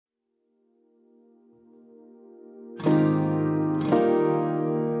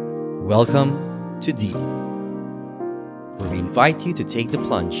Welcome to Deep, where we invite you to take the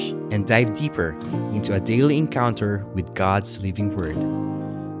plunge and dive deeper into a daily encounter with God's living Word.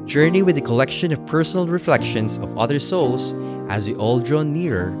 Journey with a collection of personal reflections of other souls as we all draw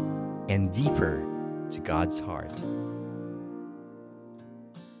nearer and deeper to God's heart.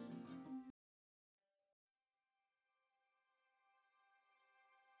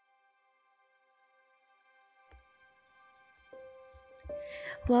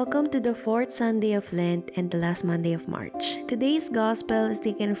 Welcome to the fourth Sunday of Lent and the last Monday of March. Today's Gospel is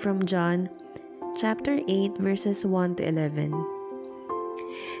taken from John chapter 8 verses 1 to 11.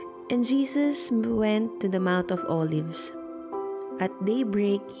 And Jesus went to the Mount of Olives. At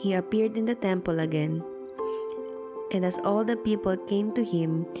daybreak, he appeared in the temple again. And as all the people came to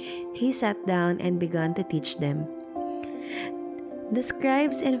him, he sat down and began to teach them. The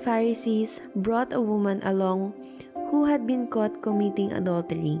scribes and Pharisees brought a woman along who had been caught committing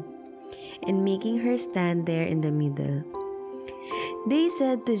adultery, and making her stand there in the middle. They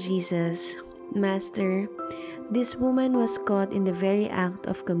said to Jesus, "Master, this woman was caught in the very act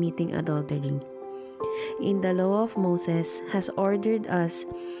of committing adultery. In the law of Moses has ordered us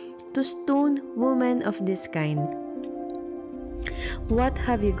to stone women of this kind. What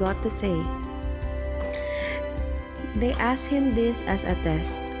have you got to say?" They asked him this as a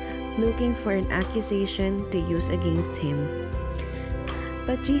test, looking for an accusation to use against him.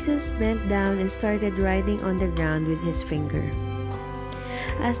 But Jesus bent down and started writing on the ground with his finger.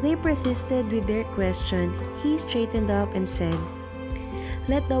 As they persisted with their question, he straightened up and said,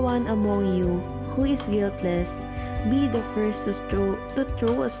 "Let the one among you who is guiltless be the first to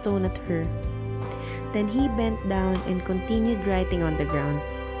throw a stone at her." Then he bent down and continued writing on the ground.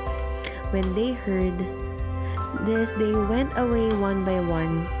 When they heard this, they went away one by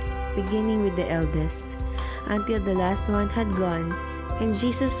one, beginning with the eldest, until the last one had gone, and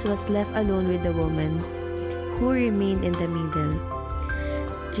Jesus was left alone with the woman, who remained in the middle.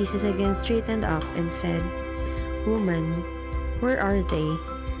 Jesus again straightened up and said, "Woman, where are they?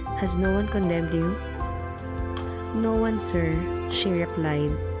 Has no one condemned you?" "No one, sir," she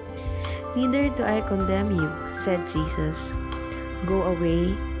replied. "Neither do I condemn you," said Jesus. "Go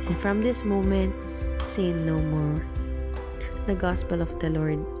away, and from this moment, sin no more." The Gospel of the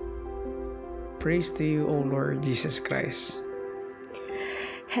Lord. Praise to you, O Lord Jesus Christ.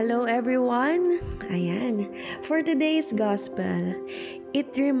 Hello everyone! Ayan. For today's Gospel, it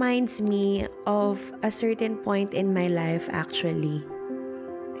reminds me of a certain point in my life actually.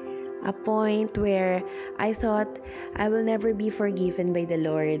 A point where I thought I will never be forgiven by the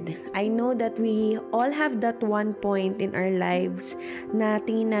Lord. I know that we all have that one point in our lives na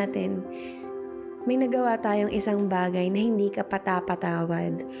tingin natin, may nagawa tayong isang bagay na hindi ka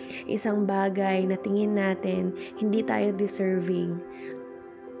patapatawad. Isang bagay na tingin natin hindi tayo deserving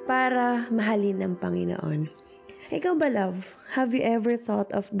para mahalin ng Panginoon. Ikaw ba, love? Have you ever thought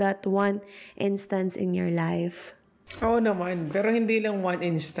of that one instance in your life? Oo naman, pero hindi lang one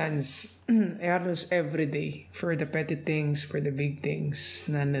instance. Halos every day. For the petty things, for the big things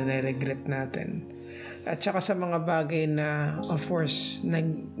na nare-regret natin. At saka sa mga bagay na, of course,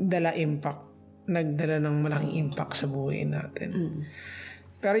 nagdala ng malaking impact sa buhay natin.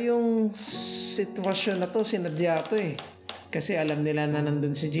 Pero yung sitwasyon na to, sinadya to eh. Kasi alam nila na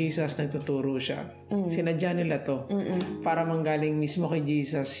nandun si Jesus, nagtuturo siya. Sinadya nila to. Para manggaling mismo kay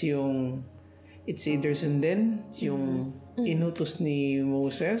Jesus yung it's either sundin, yung inutos ni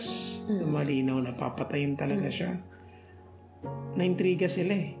Moses, malinaw na papatayin talaga siya. Naintriga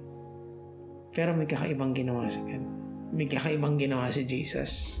sila eh. Pero may kakaibang ginawa si God. May kakaibang ginawa si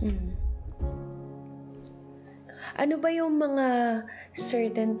Jesus. Ano ba yung mga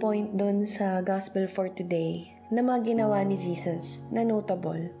certain point doon sa Gospel for today na mga ginawa ni Jesus na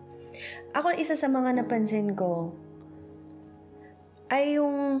notable? Ako, isa sa mga napansin ko ay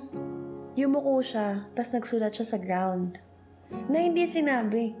yung yumuko siya, tas nagsulat siya sa ground. Na hindi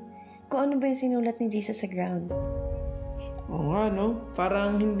sinabi kung ano ba yung sinulat ni Jesus sa ground. Oo nga, no?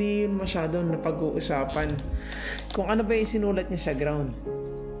 Parang hindi yun masyadong napag-uusapan. Kung ano ba yung sinulat niya sa ground.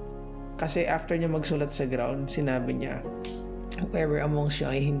 Kasi after niya magsulat sa ground, sinabi niya, whoever amongst you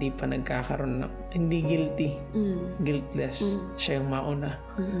ay hindi pa nagkakaroon ng, hindi guilty, guiltless, siya yung mauna.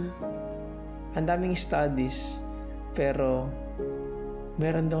 Ang daming studies, pero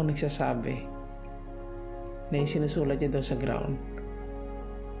meron daw nagsasabi na yung sinusulat niya daw sa ground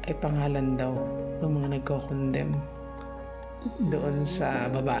ay pangalan daw ng mga nagko-condemn doon sa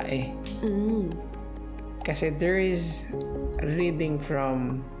babae. Kasi there is a reading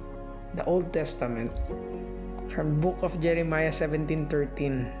from the Old Testament, from book of Jeremiah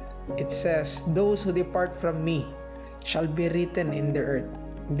 17:13. It says, "Those who depart from me shall be written in the earth,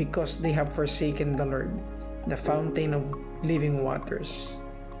 because they have forsaken the Lord, the fountain of living waters.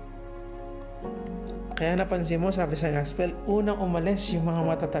 Kaya napansin mo, sabi sa gospel, unang umalis yung mga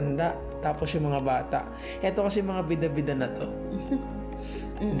matatanda, tapos yung mga bata. Ito kasi mga bida-bida na to.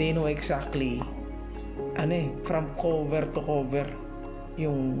 They know exactly, from cover to cover,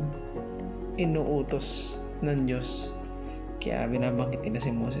 yung inuutos ng Diyos. Kaya binabanggit nila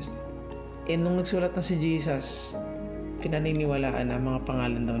si Moses. Nung nagsulat na si Jesus, pinaniniwalaan na mga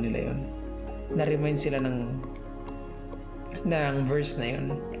pangalan daw nila yon. Na-remind sila ng verse na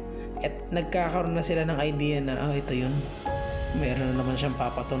yon. At nagkakaroon na sila ng idea na, ito yun. Mayroon na naman siyang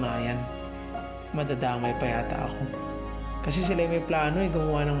papatunayan. Madadamay pa yata ako. Kasi sila may plano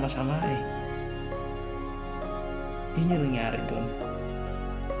gumawa ng masama Yun yung nangyari doon.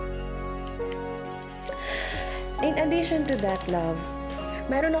 In addition to that, love,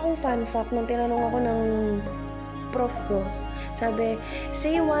 meron akong fun fact nung tinanong ako ng prof ko. Sabi,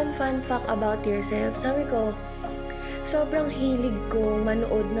 say one fun fact about yourself. Sabi ko, sobrang hilig ko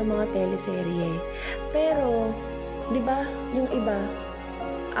manood ng mga teleserye. Pero, di ba, yung iba,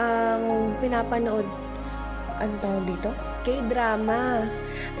 ang pinapanood, ano tawag dito? K-drama.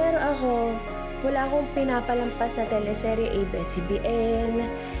 Pero ako, wala akong pinapalampas na teleserye, ABS-CBN,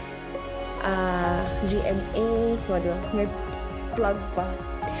 GMA, may plug pa.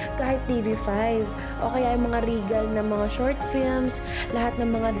 Kahit TV5, o kaya yung mga regal na mga short films, lahat ng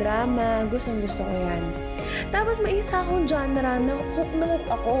mga drama, gustong-gusto ko yan. Tapos may isa akong genre na hook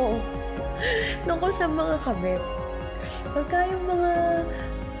ako. Nungkol sa mga kabit. Pagka yung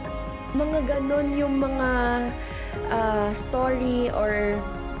mga ganon yung mga story or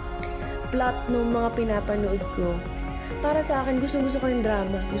plot ng mga pinapanood ko, para sa akin, gustong-gusto ko yung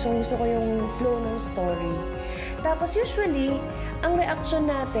drama. Gustong-gusto ko yung flow ng story. Tapos usually, ang reaction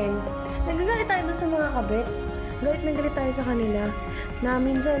natin, nagagalit tayo dun sa mga kabit. Galit na galit tayo sa kanila. Na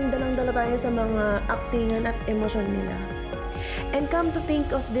minsan, dalang-dala tayo sa mga actingan at emosyon nila. And come to think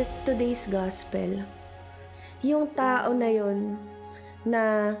of this today's gospel, yung tao na yun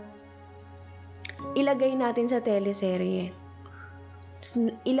na ilagay natin sa teleserye.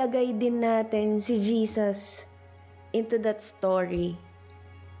 Ilagay din natin si Jesus into that story.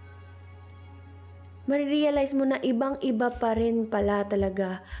 Marirealize mo na ibang-iba pa rin pala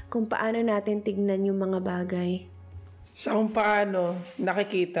talaga kung paano natin tignan yung mga bagay. Sa kung paano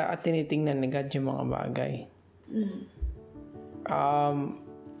nakikita at tinitingnan ni God yung mga bagay.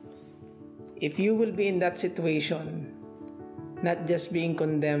 If you will be in that situation, not just being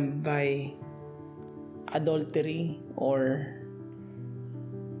condemned by adultery or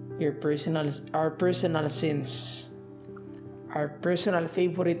our personal sins, our personal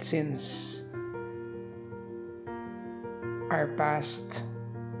favorite sins, our past,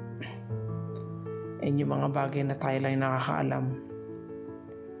 and yung mga bagay na tayo lang nakakaalam.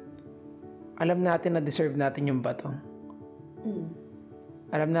 Alam natin na deserve natin yung bato.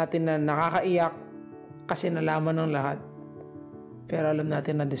 Alam natin na nakakaiyak kasi nalaman ng lahat. Pero alam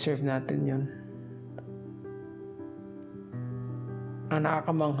natin na deserve natin yun. Ang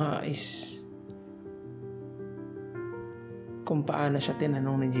nakakamangha is kung paano siya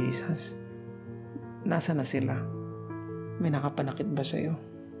tinanong ni Jesus. Nasa na sila? May nakapanakit ba sa'yo?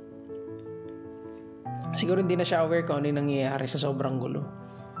 Siguro hindi na siya aware kung ano yung nangyayari sa sobrang gulo.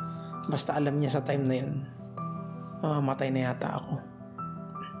 Basta alam niya sa time na yun, mamamatay na yata ako.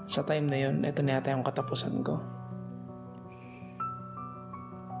 Sa time na yun, ito na yata yung katapusan ko.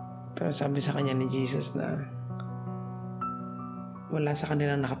 Pero sabi sa kanya ni Jesus na wala sa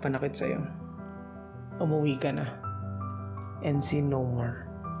kanilang nakapanakit sa'yo. Umuwi ka na and sin no more.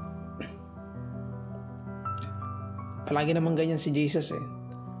 Palagi naman ganyan si Jesus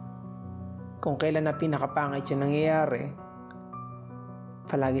Kung kailan na pinakapangit yung nangyayari,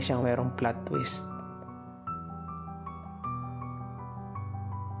 palagi siyang merong plot twist.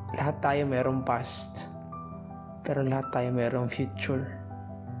 Lahat tayo merong past, pero lahat tayo merong future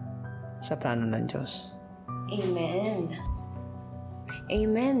sa plano ng Diyos. Amen.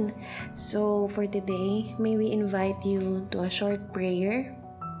 Amen. So, for today, may we invite you to a short prayer.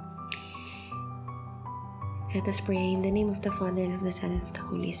 Let us pray in the name of the Father, and of the Son, and of the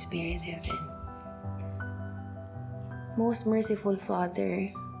Holy Spirit. Amen. Most merciful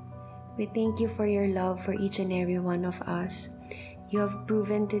Father, we thank you for your love for each and every one of us. You have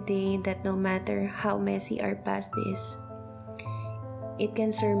proven today that no matter how messy our past is, it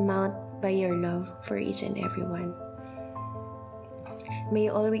can surmount by your love for each and every one. May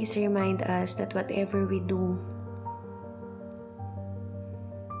you always remind us that whatever we do,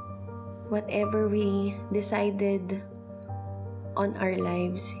 whatever we decided on our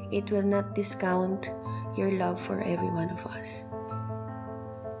lives, it will not discount your love for every one of us.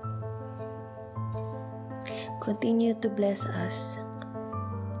 continue to bless us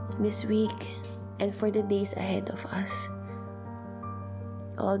this week and for the days ahead of us.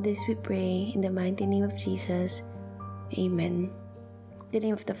 All this we pray in the mighty name of Jesus. Amen. In the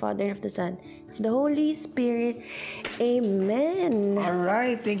name of the Father, and of the Son, and of the Holy Spirit. Amen.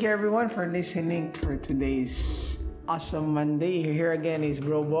 Alright, thank you everyone for listening for today's awesome Monday. Here again is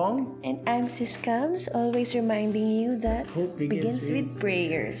Bro Bong. And I'm Sis Cams, always reminding you that Hope begins begins with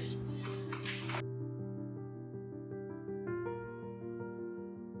prayers.